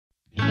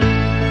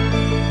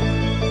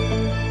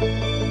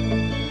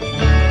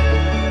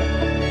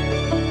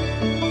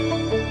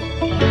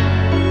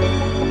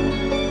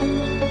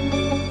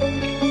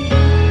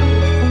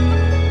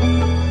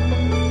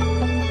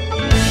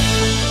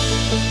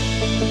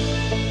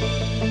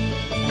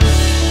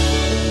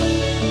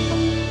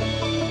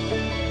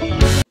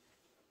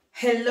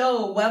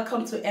Hello,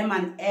 welcome to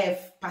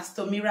M&F.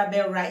 Pastor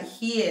Mirabel right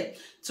here.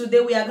 Today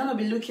we are going to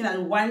be looking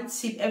at one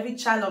tip every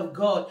child of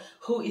God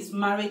who is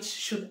married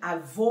should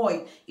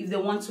avoid if they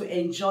want to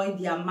enjoy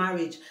their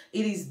marriage.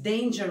 It is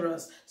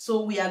dangerous.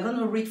 So we are going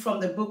to read from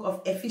the book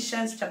of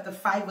Ephesians chapter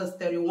 5 verse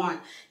 31.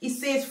 It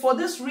says, "For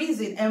this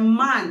reason a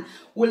man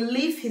will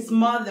leave his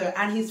mother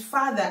and his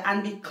father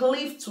and be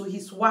cleaved to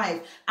his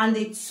wife, and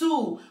the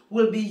two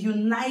will be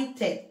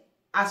united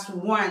as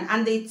one,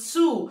 and they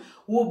two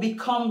will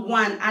become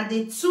one, and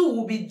they two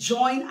will be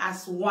joined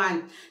as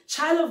one."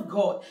 Child of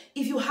God,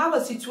 if you have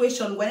a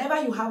situation,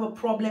 whenever you have a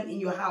problem in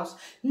your house,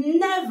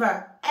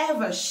 never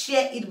ever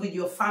share it with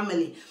your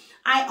family.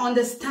 I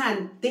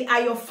understand they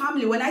are your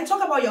family. When I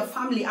talk about your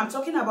family, I'm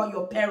talking about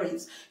your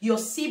parents, your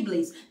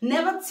siblings.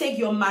 Never take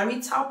your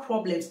marital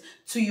problems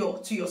to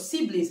your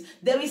siblings.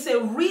 There is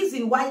a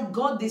reason why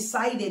God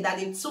decided that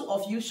the two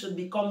of you should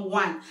become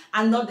one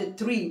and not the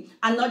three,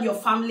 and not your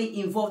family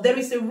involved. There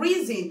is a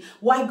reason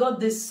why God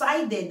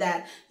decided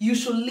that you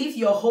should leave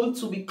your home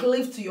to be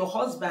cleaved to your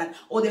husband,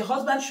 or the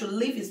husband should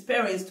leave his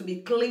parents to be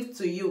cleaved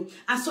to you.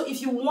 And so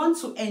if you want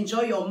to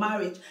enjoy your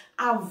marriage,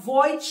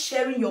 avoid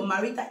sharing your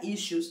marital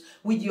issues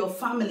with your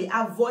family.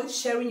 Avoid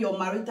sharing your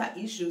marital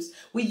issues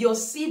with your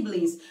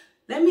siblings.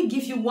 Let me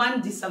give you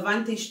one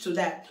disadvantage to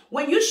that.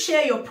 When you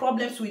share your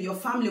problems with your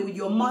family, with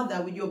your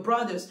mother, with your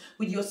brothers,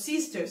 with your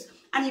sisters,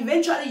 and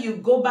eventually you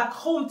go back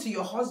home to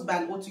your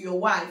husband or to your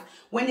wife,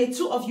 when the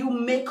two of you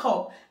make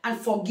up and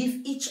forgive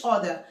each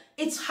other,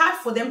 it's hard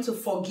for them to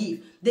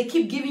forgive. They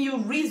keep giving you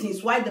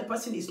reasons why the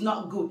person is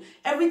not good.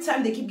 Every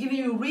time they keep giving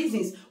you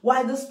reasons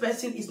why this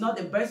person is not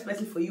the best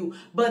person for you.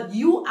 But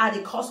you are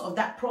the cause of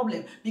that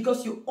problem,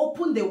 because you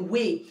open the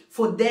way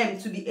for them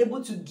to be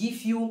able to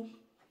give you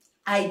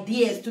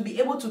ideas, to be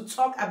able to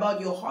talk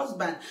about your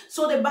husband.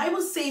 So the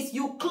Bible says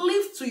you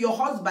cleave to your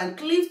husband,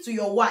 cleave to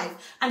your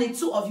wife, and the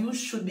two of you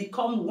should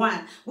become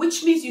one,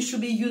 which means you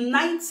should be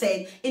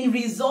united in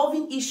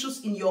resolving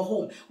issues in your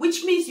home,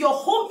 which means your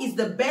home is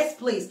the best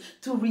place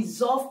to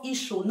resolve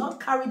issues, not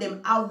carry them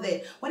out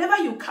there. Whenever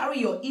you carry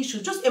your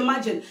issues, just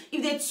imagine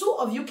if the two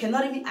of you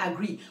cannot even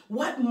agree,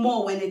 what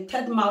more when a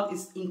third mouth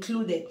is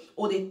included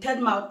or the third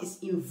mouth is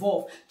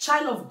involved?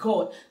 Child of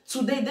God,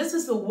 today this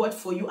is a word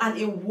for you and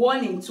a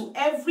warning to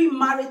every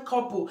married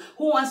couple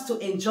who wants to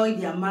enjoy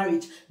their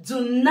marriage.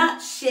 Do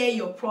not share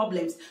your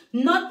problems,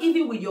 not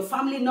even with your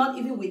family, not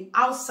even with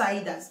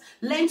outsiders.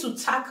 Learn to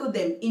tackle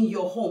them in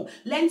your home.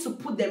 Learn to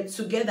put them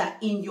together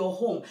in your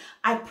home.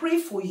 I pray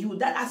for you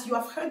that as you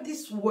have heard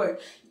this word,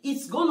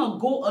 it's gonna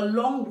go a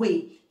long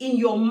way in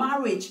your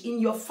marriage, in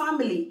your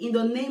family, in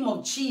the name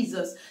of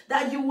Jesus,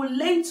 that you will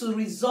learn to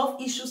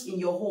resolve issues in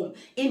your home,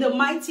 in the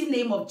mighty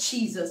name of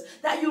Jesus,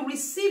 that you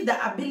receive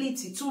the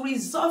ability to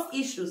resolve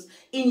issues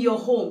in your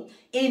home,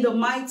 in the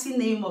mighty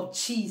name of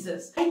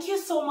Jesus. Thank you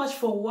so much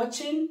for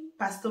watching.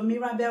 Pastor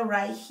Mirabel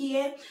right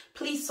here.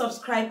 Please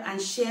subscribe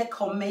and share,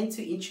 comment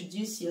to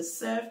introduce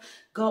yourself.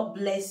 God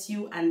bless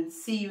you and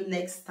see you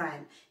next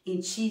time.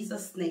 In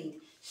Jesus' name,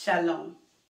 shalom.